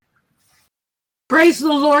Praise the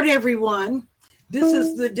Lord, everyone. This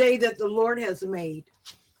is the day that the Lord has made.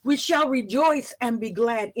 We shall rejoice and be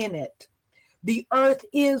glad in it. The earth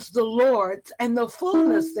is the Lord's and the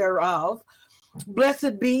fullness thereof.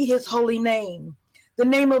 Blessed be his holy name. The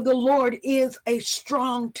name of the Lord is a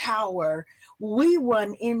strong tower. We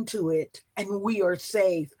run into it and we are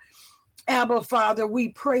safe. Abba, Father, we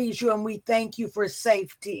praise you and we thank you for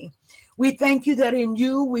safety. We thank you that in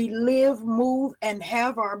you we live, move, and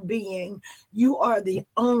have our being. You are the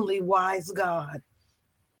only wise God.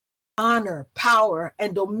 Honor, power,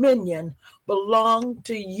 and dominion belong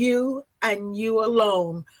to you and you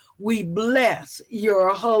alone. We bless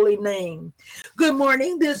your holy name. Good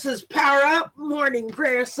morning. This is Power Up Morning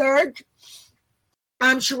Prayer Surge.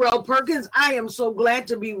 I'm Sherelle Perkins. I am so glad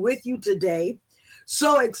to be with you today.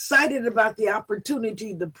 So excited about the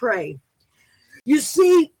opportunity to pray. You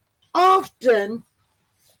see, often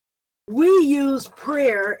we use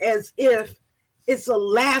prayer as if it's a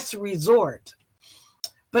last resort,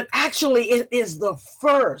 but actually it is the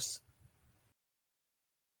first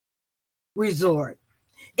resort.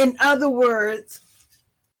 In other words,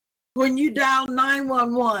 when you dial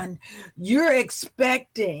 911, you're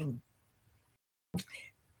expecting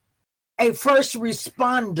a first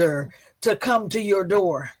responder to come to your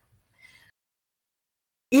door.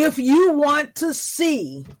 If you want to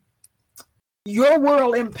see your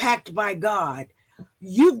world impacted by God,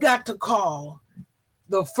 you've got to call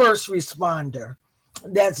the first responder.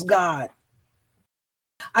 That's God.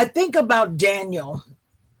 I think about Daniel.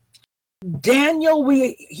 Daniel,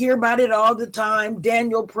 we hear about it all the time.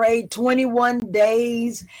 Daniel prayed 21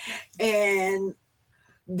 days, and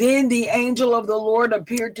then the angel of the Lord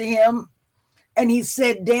appeared to him, and he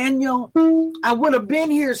said, Daniel, I would have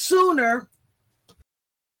been here sooner,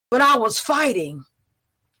 but I was fighting.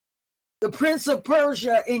 The Prince of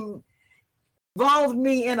Persia involved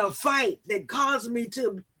me in a fight that caused me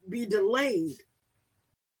to be delayed.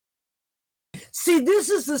 See,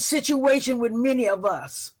 this is the situation with many of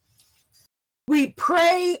us. We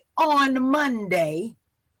pray on Monday.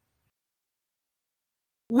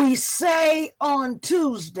 We say on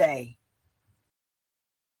Tuesday.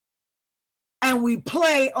 And we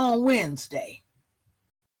play on Wednesday.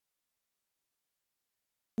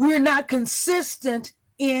 We're not consistent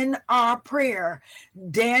in our prayer.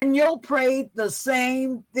 Daniel prayed the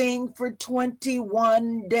same thing for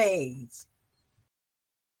 21 days.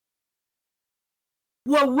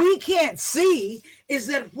 What we can't see is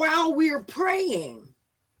that while we're praying,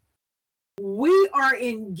 we are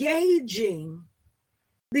engaging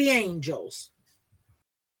the angels.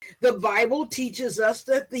 The Bible teaches us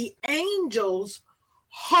that the angels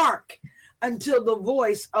hark until the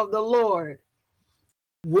voice of the Lord.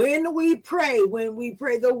 When we pray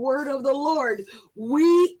the word of the Lord,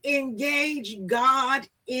 we engage God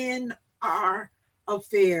in our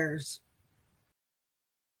affairs.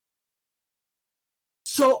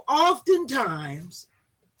 So oftentimes,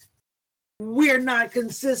 we're not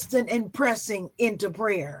consistent in pressing into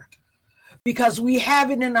prayer because we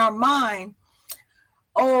have it in our mind,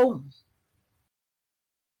 oh,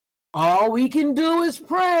 all we can do is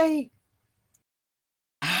pray.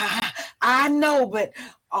 I know, but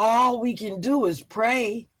all we can do is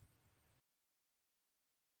pray.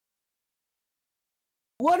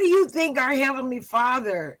 What do you think our Heavenly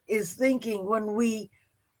Father is thinking when we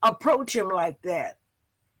approach him like that?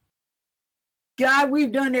 God,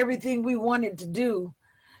 we've done everything we wanted to do,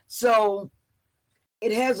 so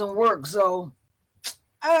it hasn't worked. So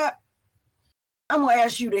I'm going to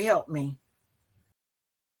ask you to help me.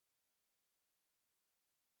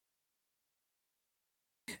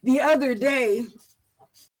 The other day,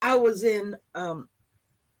 I was doing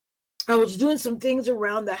some things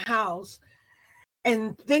around the house,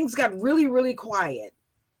 and things got really, really quiet.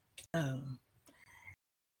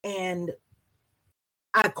 And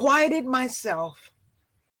I quieted myself,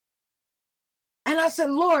 and I said,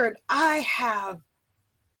 Lord, I have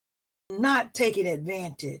not taken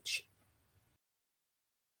advantage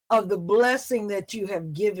of the blessing that you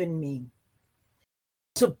have given me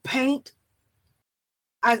to paint.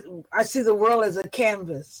 I see the world as a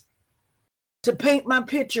canvas, to paint my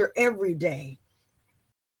picture every day,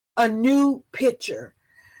 a new picture,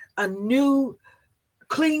 a new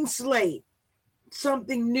clean slate,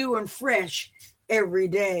 something new and fresh every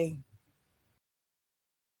day.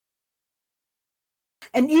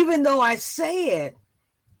 And even though I say it,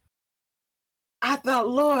 I thought,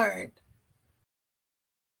 Lord,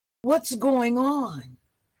 what's going on?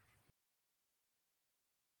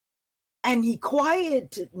 And he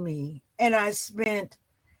quieted me, and I spent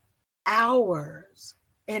hours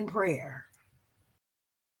in prayer.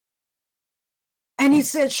 And he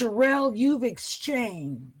said, Sherelle, you've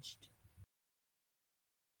exchanged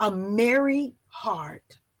a Mary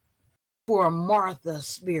heart for a Martha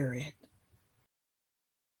spirit.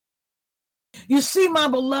 You see, my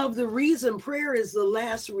beloved, the reason prayer is the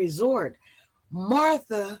last resort.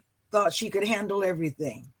 Martha thought she could handle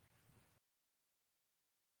everything.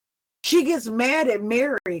 She gets mad at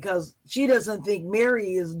Mary because she doesn't think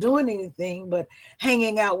Mary is doing anything but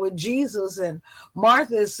hanging out with Jesus. And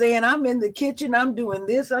Martha is saying, I'm in the kitchen, I'm doing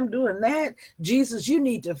this, I'm doing that. Jesus, you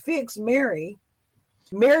need to fix Mary.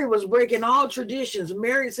 Mary was breaking all traditions.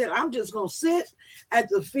 Mary said, I'm just going to sit at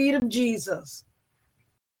the feet of Jesus.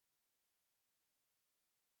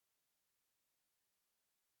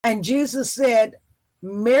 And Jesus said,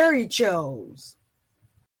 Mary chose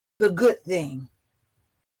the good thing.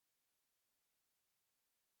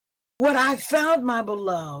 What I found, my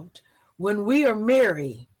beloved, when we are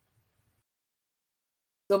married,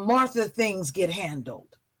 the Martha things get handled.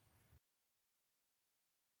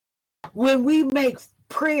 When we make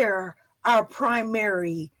prayer our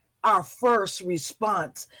primary, our first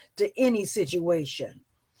response to any situation,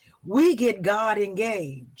 we get God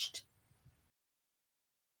engaged.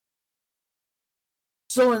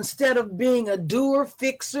 So instead of being a doer,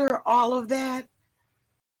 fixer, all of that,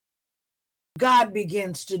 God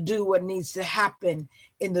begins to do what needs to happen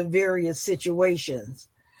in the various situations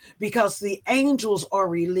because the angels are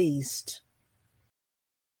released.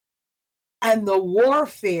 And the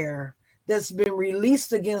warfare that's been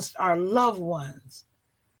released against our loved ones,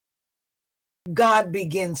 God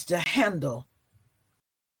begins to handle.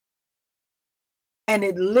 And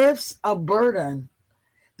it lifts a burden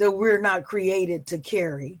that we're not created to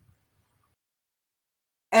carry.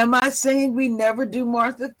 Am I saying we never do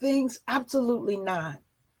Martha things? Absolutely not.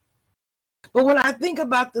 But when I think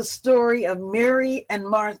about the story of Mary and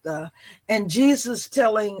Martha, and Jesus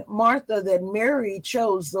telling Martha that Mary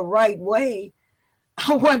chose the right way,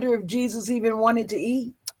 I wonder if Jesus even wanted to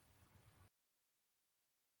eat.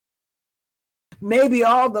 Maybe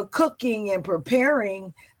all the cooking and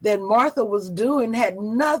preparing that Martha was doing had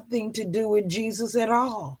nothing to do with Jesus at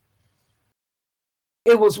all.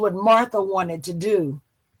 It was what Martha wanted to do.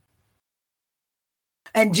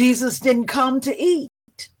 And Jesus didn't come to eat.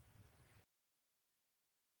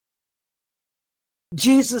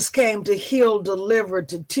 Jesus came to heal, deliver,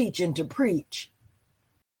 to teach, and to preach.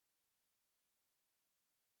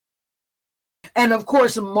 And of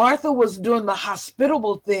course, Martha was doing the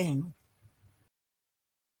hospitable thing.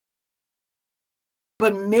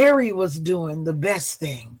 But Mary was doing the best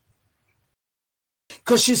thing.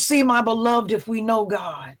 Because you see, my beloved, if we know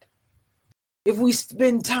God, if we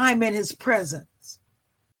spend time in his presence,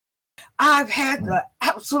 I've had the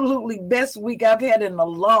absolutely best week I've had in a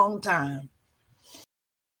long time.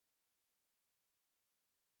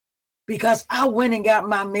 Because I went and got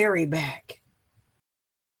my Mary back.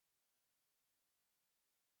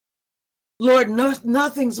 Lord,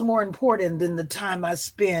 nothing's more important than the time I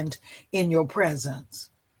spend in your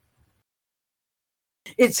presence.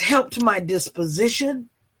 It's helped my disposition.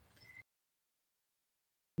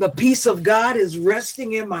 The peace of God is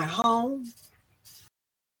resting in my home.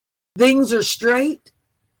 Things are straight.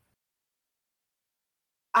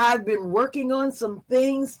 I've been working on some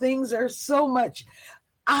things. Things are so much.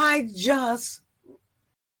 I just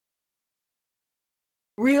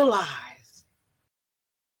realized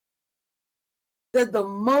that the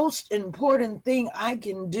most important thing I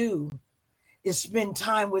can do is spend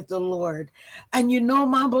time with the Lord. And you know,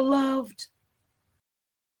 my beloved,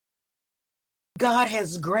 God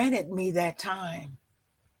has granted me that time.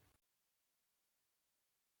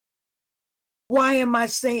 Why am I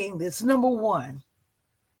saying this? Number one,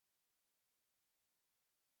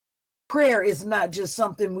 prayer is not just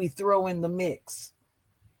something we throw in the mix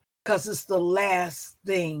because it's the last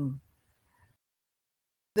thing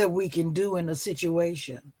that we can do in a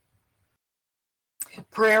situation.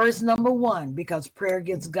 Prayer is number one because prayer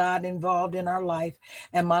gets God involved in our life.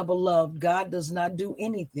 And my beloved, God does not do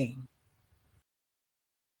anything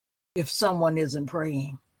if someone isn't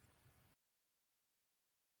praying.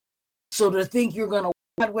 So to think you're going to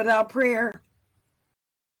walk without prayer,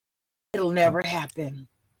 it'll never happen.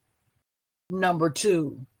 Number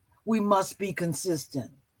two, we must be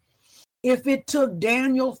consistent. If it took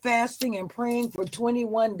Daniel fasting and praying for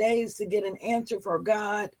 21 days to get an answer from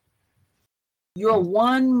God, your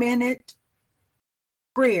 1 minute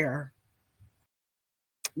prayer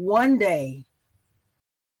one day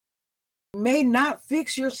may not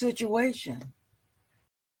fix your situation.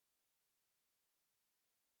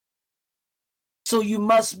 So you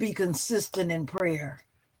must be consistent in prayer.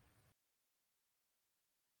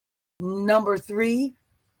 Number three,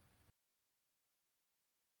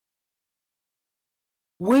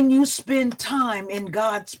 When you spend time in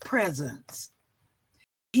God's presence,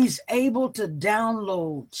 He's able to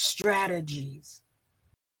download strategies.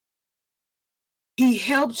 He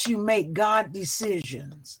helps you make God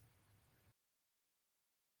decisions.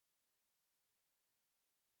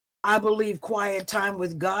 I believe quiet time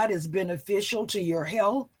with God is beneficial to your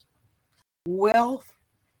health, wealth,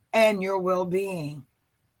 and your well-being.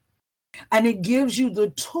 And it gives you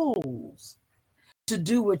the tools to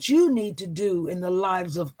do what you need to do in the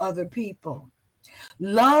lives of other people.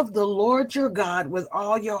 Love the Lord your God with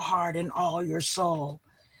all your heart and all your soul,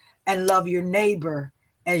 and love your neighbor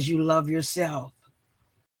as you love yourself.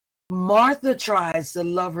 Martha tries to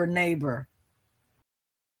love her neighbor.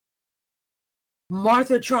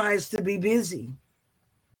 Martha tries to be busy.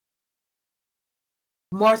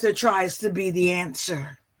 Martha tries to be the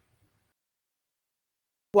answer,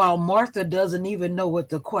 while Martha doesn't even know what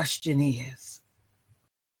the question is.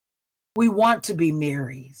 We want to be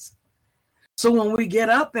Marys. So when we get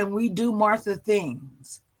up and we do Martha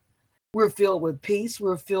things, we're filled with peace.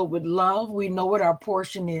 We're filled with love. We know what our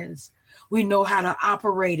portion is. We know how to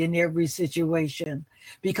operate in every situation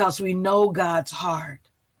because we know God's heart.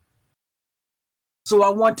 So I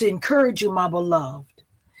want to encourage you, my beloved,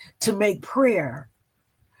 to make prayer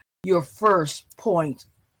your first point.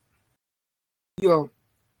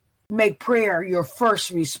 Make prayer your first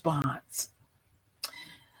response.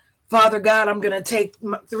 Father God, I'm going to take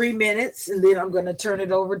 3 minutes and then I'm going to turn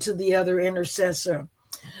it over to the other intercessor.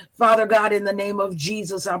 Father God, in the name of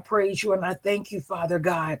Jesus, I praise you and I thank you, Father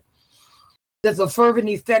God, that the fervent,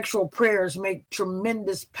 effectual prayers make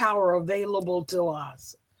tremendous power available to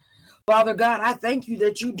us. Father God, I thank you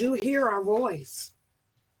that you do hear our voice.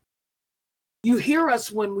 You hear us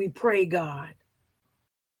when we pray, God.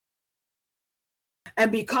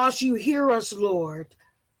 And because you hear us, Lord,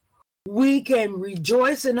 we can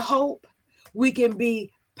rejoice in hope. We can be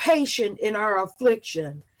patient in our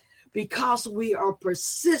affliction because we are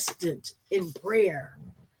persistent in prayer.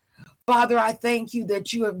 Father, I thank you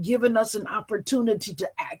that you have given us an opportunity to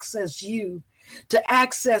access you, to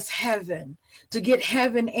access heaven, to get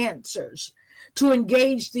heaven answers, to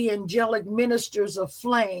engage the angelic ministers of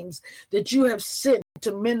flames that you have sent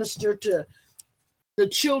to minister to the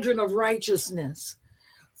children of righteousness.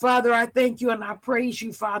 Father, I thank you and I praise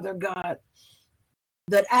you, Father God,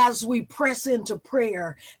 that as we press into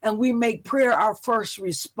prayer and we make prayer our first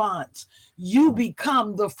response, you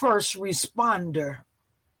become the first responder.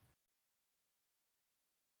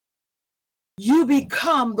 You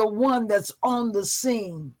become the one that's on the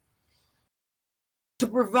scene to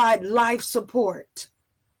provide life support,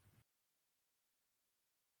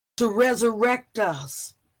 to resurrect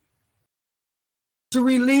us, to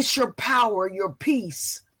release your power, your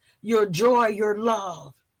peace, your joy, your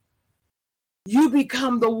love. You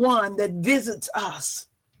become the one that visits us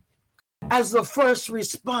as the first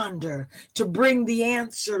responder to bring the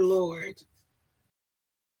answer, Lord.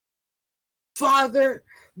 Father,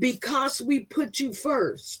 because we put you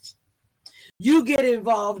first, you get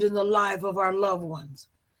involved in the life of our loved ones,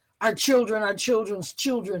 our children, our children's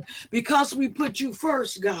children. Because we put you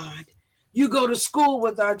first, God, you go to school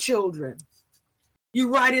with our children.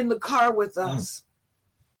 You ride in the car with us.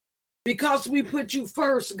 Because we put you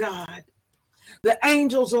first, God, the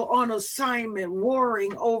angels are on assignment,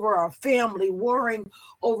 warring over our family, warring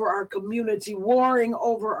over our community, warring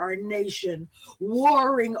over our nation,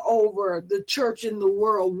 warring over the church in the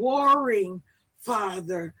world, warring,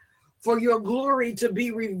 Father, for your glory to be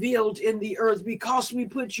revealed in the earth because we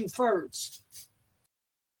put you first.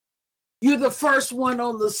 You're the first one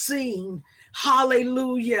on the scene.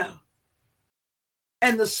 Hallelujah.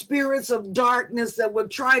 And the spirits of darkness that would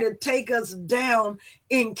try to take us down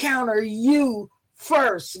encounter you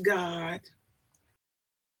first, God.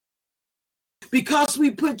 Because we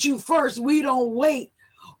put you first, we don't wait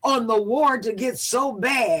on the war to get so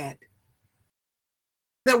bad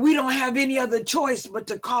that we don't have any other choice but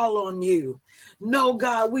to call on you. No,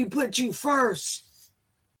 God, we put you first.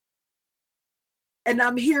 And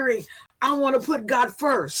I'm hearing, I want to put God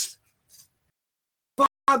first.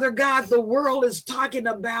 Father God, the world is talking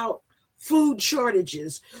about food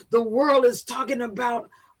shortages. The world is talking about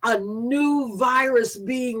a new virus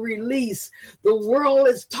being released. The world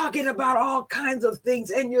is talking about all kinds of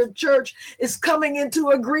things, and your church is coming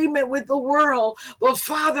into agreement with the world. But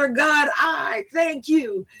Father God, I thank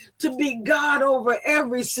you to be God over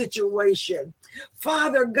every situation.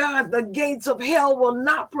 Father God, the gates of hell will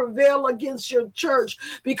not prevail against your church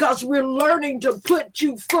because we're learning to put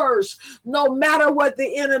you first, no matter what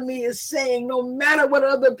the enemy is saying, no matter what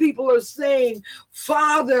other people are saying.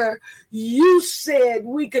 Father, you said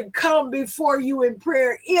we could come before you in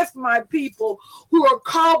prayer if my people who are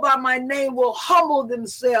called by my name will humble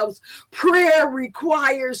themselves. Prayer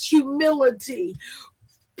requires humility.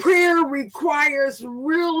 Prayer requires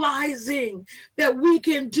realizing that we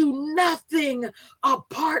can do nothing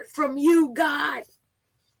apart from you, God.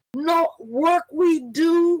 No work we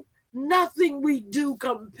do, nothing we do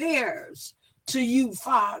compares to you,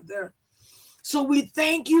 Father. So we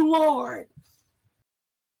thank you, Lord,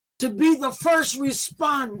 to be the first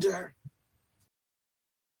responder.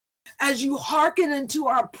 As you hearken into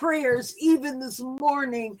our prayers, even this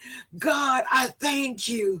morning, God, I thank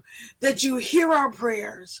you that you hear our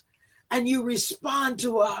prayers and you respond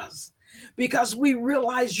to us because we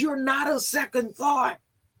realize you're not a second thought.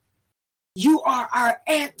 You are our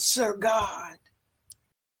answer, God.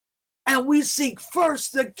 And we seek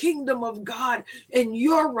first the kingdom of God and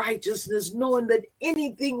your righteousness, knowing that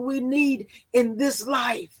anything we need in this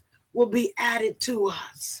life will be added to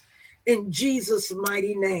us. In Jesus'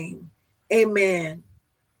 mighty name, amen.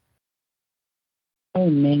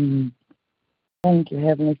 Amen. Thank you,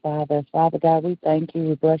 Heavenly Father. Father God, we thank you,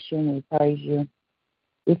 we bless you, and we praise you.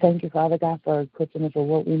 We thank you, Father God, for equipping us with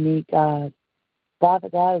what we need, God. Father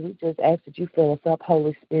God, we just ask that you fill us up,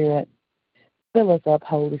 Holy Spirit. Fill us up,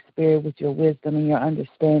 Holy Spirit, with your wisdom and your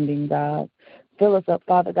understanding, God. Fill us up,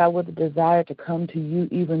 Father God, with a desire to come to you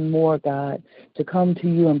even more, God, to come to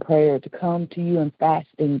you in prayer, to come to you in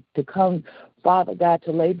fasting, to come, Father God,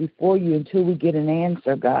 to lay before you until we get an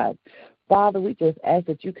answer, God. Father, we just ask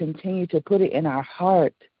that you continue to put it in our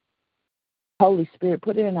heart. Holy Spirit,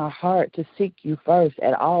 put it in our heart to seek you first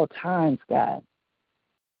at all times, God.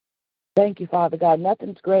 Thank you, Father God.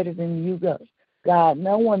 Nothing's greater than you, God.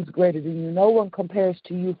 No one's greater than you. No one compares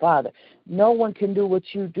to you, Father. No one can do what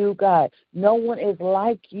you do, God. No one is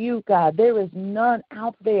like you, God. There is none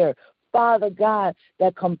out there, Father God,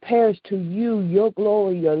 that compares to you, your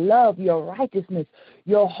glory, your love, your righteousness,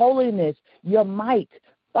 your holiness, your might.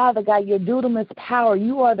 Father God, your dunamis power.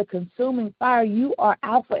 You are the consuming fire. You are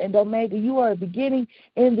Alpha and Omega. You are the beginning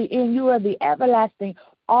and the end. You are the everlasting,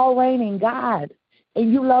 all-reigning God.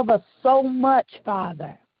 And you love us so much,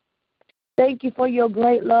 Father. Thank you for your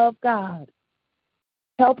great love, God.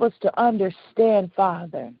 Help us to understand,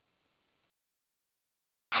 Father,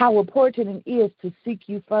 how important it is to seek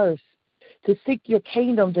you first, to seek your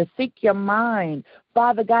kingdom, to seek your mind.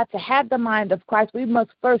 Father God, to have the mind of Christ, we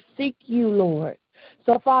must first seek you, Lord.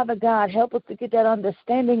 So, Father God, help us to get that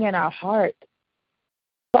understanding in our heart.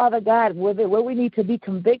 Father God, where we need to be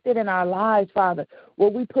convicted in our lives, Father, where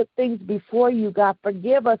we put things before you, God,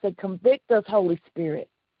 forgive us and convict us, Holy Spirit.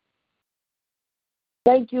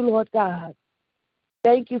 Thank you, Lord God.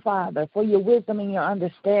 Thank you, Father, for your wisdom and your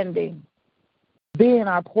understanding being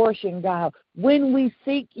our portion, God. When we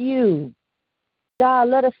seek you, God,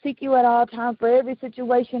 let us seek you at all times for every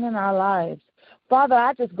situation in our lives. Father,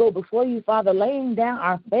 I just go before you, Father, laying down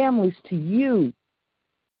our families to you.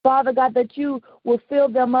 Father God, that you will fill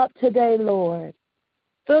them up today, Lord.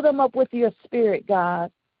 Fill them up with your spirit,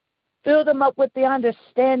 God. Fill them up with the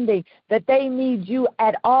understanding that they need you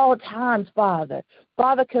at all times, Father.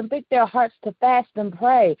 Father, convict their hearts to fast and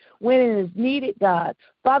pray when it is needed, God.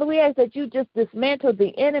 Father, we ask that you just dismantle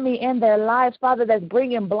the enemy in their lives, Father, that's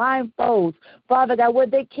bringing blindfolds, Father God, where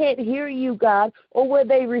they can't hear you, God, or where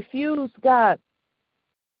they refuse, God,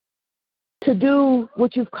 to do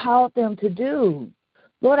what you've called them to do.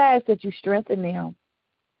 Lord, I ask that you strengthen them.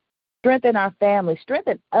 Strengthen our family.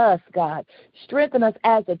 Strengthen us, God. Strengthen us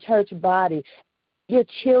as a church body, your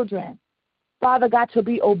children. Father God, to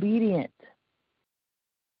be obedient,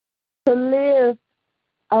 to live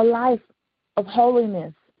a life of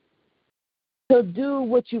holiness, to do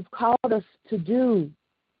what you've called us to do.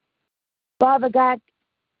 Father God,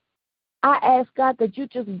 I ask, God, that you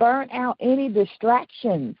just burn out any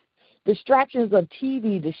distractions of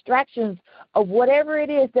TV, distractions of whatever it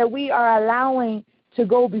is that we are allowing to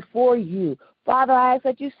go before you. Father, I ask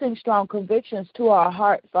that you send strong convictions to our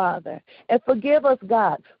heart, Father. And forgive us,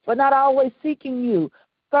 God, for not always seeking you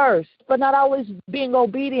first, for not always being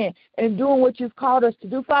obedient and doing what you've called us to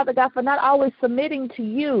do. Father God, for not always submitting to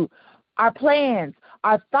you our plans,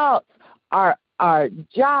 our thoughts, our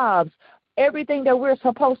jobs, everything that we're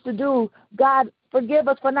supposed to do. God, forgive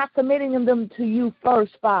us for not submitting them to you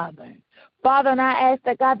first, Father. Father, and I ask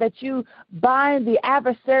that, God, that you bind the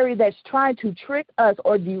adversary that's trying to trick us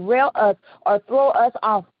or derail us or throw us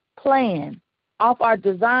off plan, off our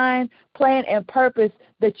design, plan, and purpose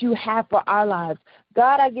that you have for our lives.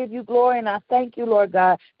 God, I give you glory, and I thank you, Lord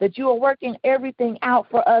God, that you are working everything out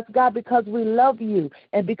for us, God, because we love you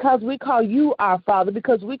and because we call you our Father,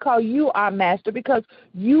 because we call you our Master, because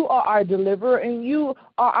you are our deliverer and you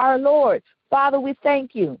are our Lord. Father, we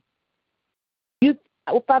thank you.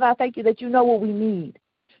 Father, I thank you that you know what we need.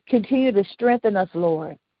 Continue to strengthen us,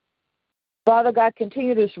 Lord. Father God,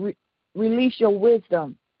 continue to release your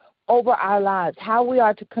wisdom over our lives, how we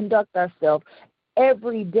are to conduct ourselves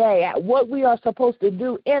every day, at what we are supposed to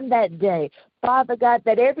do in that day. Father God,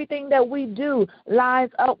 that everything that we do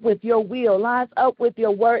lines up with your will, lines up with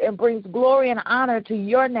your word, and brings glory and honor to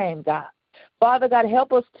your name, God. Father God,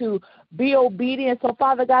 help us to be obedient. So,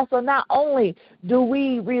 Father God, so not only do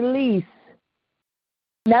we release,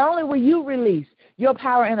 not only will you release your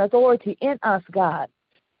power and authority in us, God,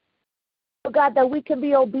 but God, that we can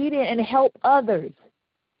be obedient and help others.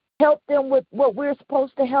 Help them with what we're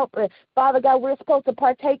supposed to help with. Father God, we're supposed to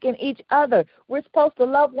partake in each other. We're supposed to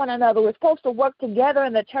love one another. We're supposed to work together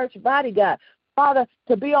in the church body, God. Father,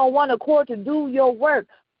 to be on one accord, to do your work.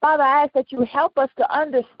 Father, I ask that you help us to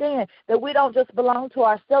understand that we don't just belong to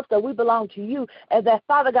ourselves, that we belong to you, and that,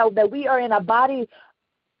 Father God, that we are in a body,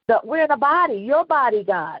 that we're in a body, your body,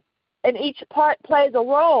 God, and each part plays a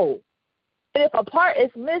role. And if a part is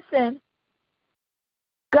missing,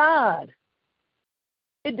 God,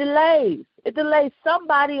 it delays. It delays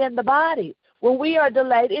somebody in the body. When we are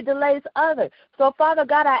delayed, it delays others. So, Father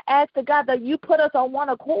God, I ask, God, that you put us on one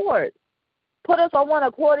accord. Put us on one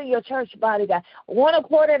accord in your church body, God. One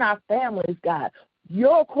accord in our families, God.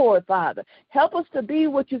 Your accord, Father. Help us to be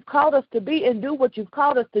what you've called us to be and do what you've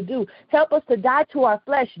called us to do. Help us to die to our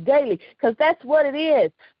flesh daily, because that's what it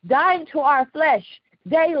is, dying to our flesh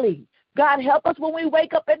daily. God, help us when we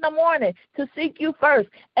wake up in the morning to seek you first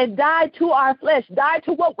and die to our flesh, die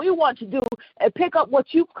to what we want to do, and pick up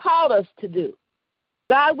what you've called us to do.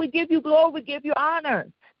 God, we give you glory, we give you honor,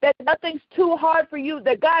 that nothing's too hard for you,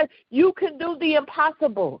 that, God, you can do the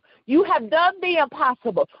impossible. You have done the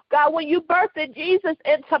impossible. God, when you birthed Jesus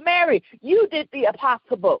into Mary, you did the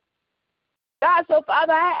impossible. God, so,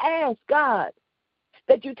 Father, I ask, God,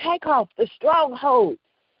 that you take off the strongholds,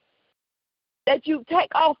 that you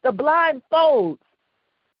take off the blindfolds,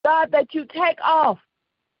 God, that you take off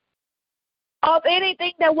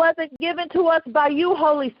anything that wasn't given to us by you,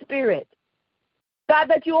 Holy Spirit. God,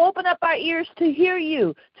 that you open up our ears to hear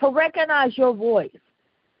you, to recognize your voice,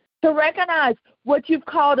 to recognize what you've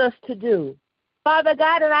called us to do. Father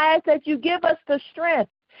God, and I ask that you give us the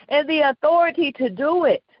strength and the authority to do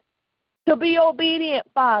it, to be obedient,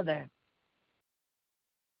 Father,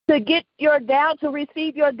 to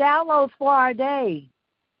receive your downloads for our day.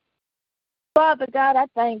 Father God, I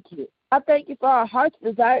thank you. I thank you for our heart's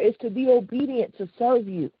desire is to be obedient, to serve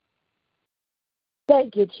you.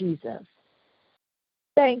 Thank you, Jesus.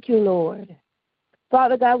 Thank you, Lord.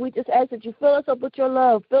 Father God, we just ask that you fill us up with your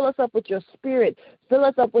love, fill us up with your spirit, fill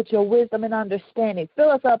us up with your wisdom and understanding.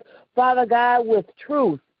 Fill us up, Father God, with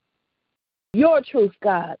truth, your truth,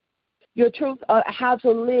 God, your truth on how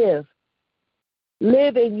to live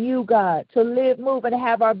in you, God, to live, move, and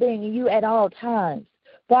have our being in you at all times.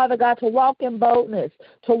 Father God, to walk in boldness,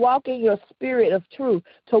 to walk in your spirit of truth,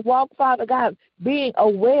 to walk, Father God, being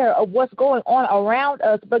aware of what's going on around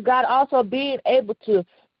us, but God, also being able to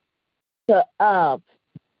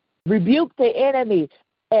rebuke the enemy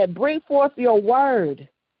and bring forth your word.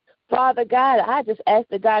 Father God, I just ask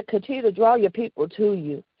that God continue to draw your people to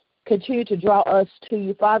you. Continue to draw us to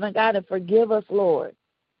you, Father God, and forgive us, Lord.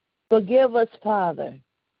 Forgive us, Father.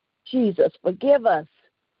 Jesus, forgive us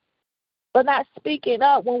for not speaking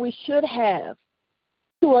up when we should have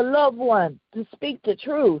to a loved one, to speak the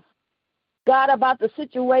truth. God, about the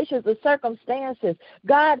situations and circumstances.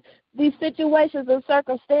 God, these situations and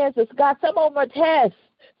circumstances, God, some of them are tests.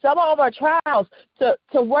 Some of them are trials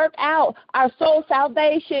to work out our soul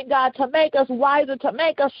salvation, God, to make us wiser, to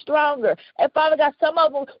make us stronger. And, Father God, some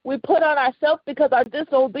of them we put on ourselves because of our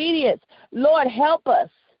disobedience. Lord, help us.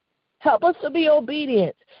 Help us to be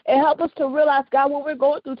obedient and help us to realize, God, when we're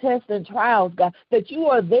going through tests and trials, God, that you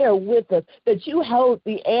are there with us, that you hold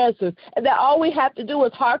the answers, and that all we have to do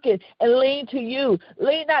is hearken and lean to you.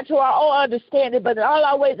 Lean not to our own understanding, but in all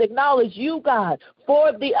our ways acknowledge you, God,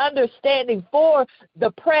 for the understanding, for the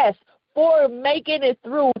press, for making it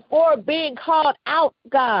through, for being called out,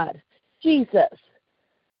 God. Jesus.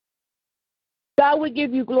 God, we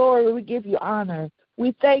give you glory. We give you honor.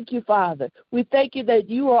 We thank you, Father. We thank you that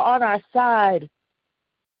you are on our side.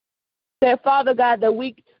 That, Father God, that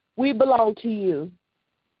we belong to you.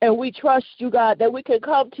 And we trust you, God, that we can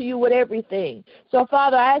come to you with everything. So,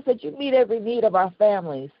 Father, I ask that you meet every need of our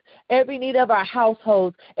families, every need of our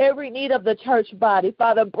households, every need of the church body.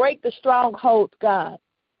 Father, break the strongholds, God.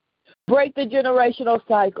 Break the generational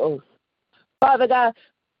cycles. Father God,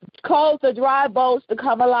 cause the dry bones to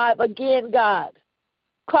come alive again, God.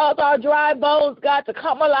 Cause our dry bones, God, to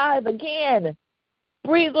come alive again.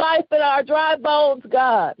 Breathe life in our dry bones,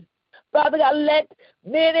 God. Father God, let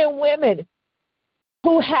men and women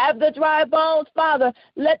who have the dry bones, Father,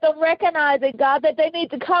 let them recognize it, God, that they need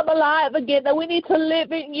to come alive again, that we need to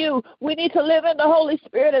live in you. We need to live in the Holy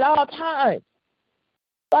Spirit at all times.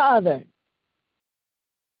 Father,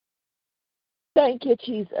 thank you,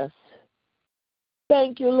 Jesus.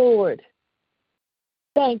 Thank you, Lord.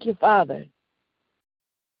 Thank you, Father,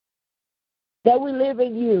 that we live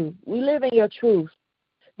in you. We live in your truth,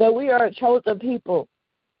 that we are a chosen people.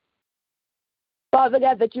 Father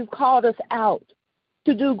God, that you've called us out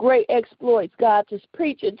to do great exploits, God, to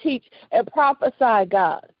preach and teach and prophesy,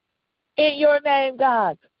 God, in your name,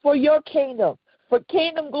 God, for your kingdom, for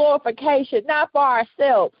kingdom glorification, not for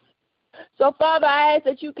ourselves. So, Father, I ask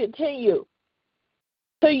that you continue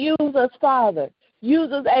to use us, Father.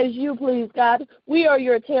 Use us as you please, God. We are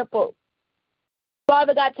your temple.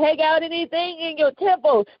 Father God, take out anything in your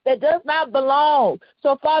temple that does not belong.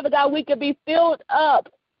 So, Father God, we can be filled up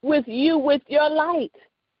with you, with your light,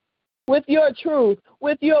 with your truth,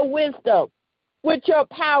 with your wisdom, with your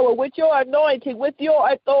power, with your anointing, with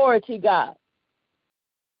your authority, God.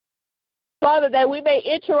 Father, that we may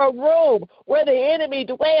enter a room where the enemy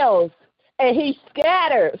dwells and he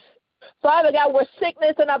scatters. Father God, where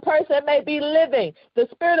sickness in a person may be living, the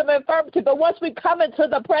spirit of infirmity, but once we come into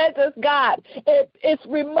the presence, God, it's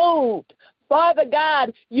removed. Father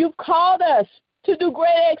God, you've called us to do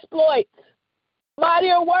great exploits,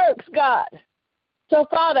 mightier works, God. So,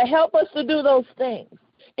 Father, help us to do those things.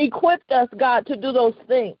 Equip us, God, to do those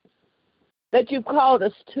things that you've called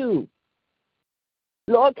us to.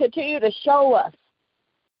 Lord, continue to show us.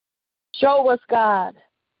 Show us, God.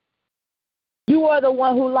 You are the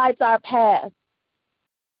one who lights our path.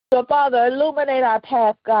 So, Father, illuminate our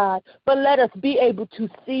path, God, but let us be able to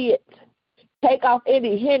see it. Take off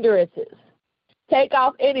any hindrances. Take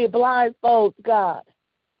off any blindfolds, God,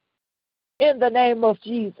 in the name of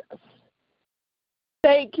Jesus.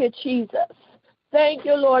 Thank you, Jesus. Thank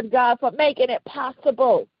you, Lord God, for making it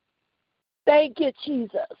possible. Thank you,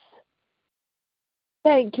 Jesus.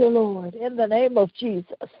 Thank you, Lord, in the name of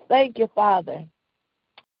Jesus. Thank you, Father.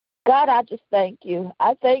 God, I just thank you.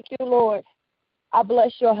 I thank you, Lord. I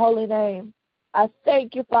bless your holy name. I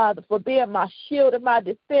thank you, Father, for being my shield and my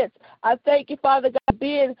defense. I thank you, Father God,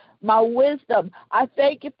 being my wisdom. I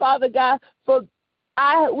thank you, Father God, for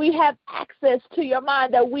we have access to your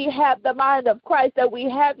mind, that we have the mind of Christ, that we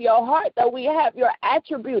have your heart, that we have your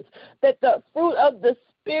attributes, that the fruit of the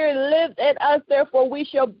Spirit lives in us, therefore we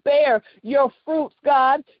shall bear your fruits,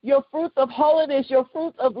 God, your fruits of holiness, your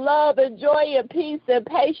fruits of love and joy and peace and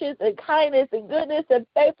patience and kindness and goodness and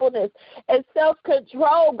faithfulness and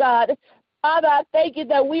self-control, God. Father, I thank you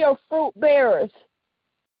that we are fruit bearers.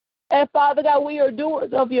 And Father God, we are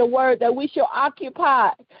doers of your word, that we shall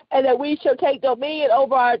occupy and that we shall take dominion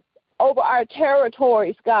over our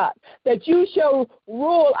territories, God, that you shall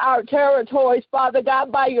rule our territories, Father God,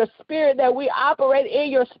 by your spirit, that we operate in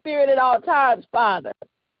your spirit at all times, Father.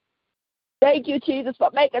 Thank you, Jesus, for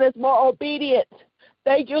making us more obedient.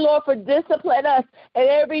 Thank you, Lord, for disciplining us and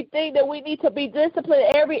everything that we need to be disciplined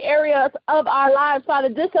in every area of our lives, Father.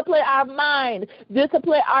 Discipline our mind,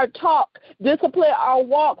 discipline our talk, discipline our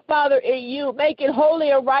walk, Father, in you. Make it holy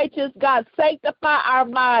and righteous, God. Sanctify our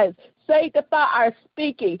minds. Sanctify our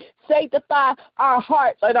speaking. Sanctify our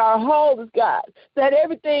hearts and our homes, God. That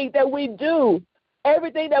everything that we do,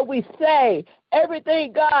 everything that we say,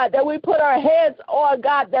 everything, God, that we put our heads on,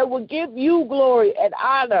 God, that will give you glory and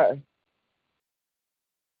honor.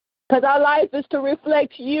 Because our life is to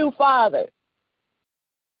reflect you, Father,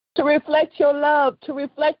 to reflect your love, to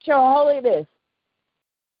reflect your holiness.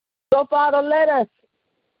 So, Father, let us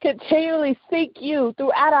continually seek you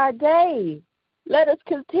throughout our day. Let us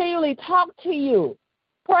continually talk to you.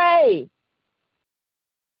 Pray.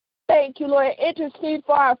 Thank you, Lord. Intercede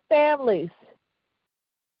for our families.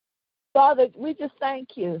 Father, we just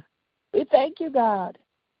thank you. We thank you, God.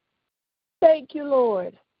 Thank you,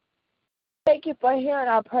 Lord. Thank you for hearing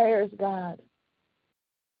our prayers, God.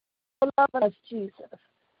 For loving us, Jesus.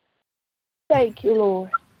 Thank you, Lord.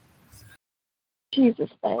 Jesus'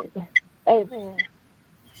 name. Amen.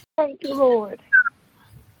 Thank you, Lord.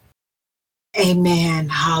 Amen.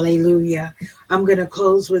 Hallelujah. I'm going to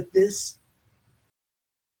close with this.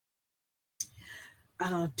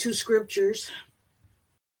 Two scriptures.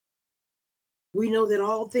 We know that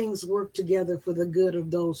all things work together for the good of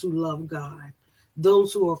those who love God,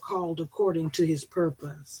 those who are called according to his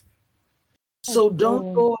purpose. So don't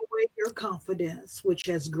Lord. throw away your confidence, which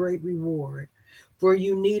has great reward, for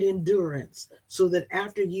you need endurance, so that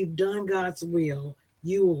after you've done God's will,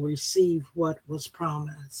 you will receive what was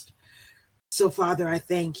promised. So, Father, I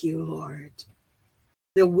thank you, Lord,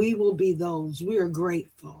 that we will be those. We are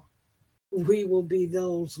grateful. We will be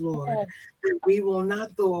those, Lord, Yes, that we will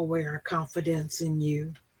not throw away our confidence in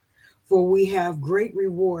you, for we have great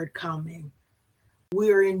reward coming.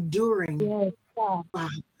 We are enduring, yes, God.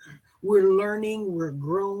 Father. We're learning, we're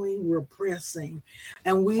growing, we're pressing.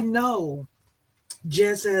 And we know,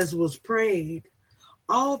 just as was prayed,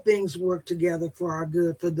 all things work together for our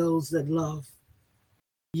good for those that love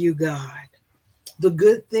you, God. The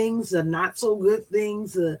good things, the not so good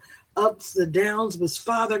things, the ups, the downs. But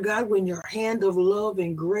Father God, when your hand of love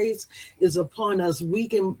and grace is upon us, we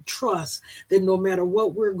can trust that no matter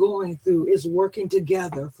what we're going through, it's working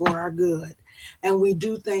together for our good. And we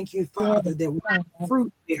do thank you, Yes, Father, that we're God.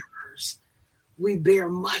 fruit bearers. We bear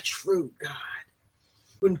much fruit, God.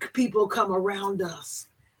 When people come around us,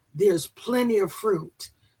 there's plenty of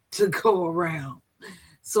fruit to go around.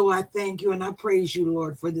 So I thank you and I praise you,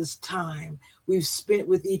 Lord, for this time we've spent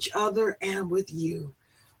with each other and with you.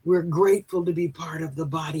 We're grateful to be part of the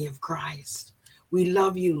body of Christ. We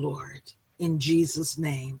love you, Lord. In Jesus'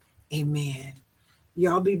 name, amen.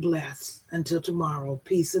 Y'all be blessed. Until tomorrow,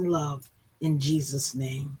 peace and love in Jesus'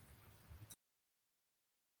 name.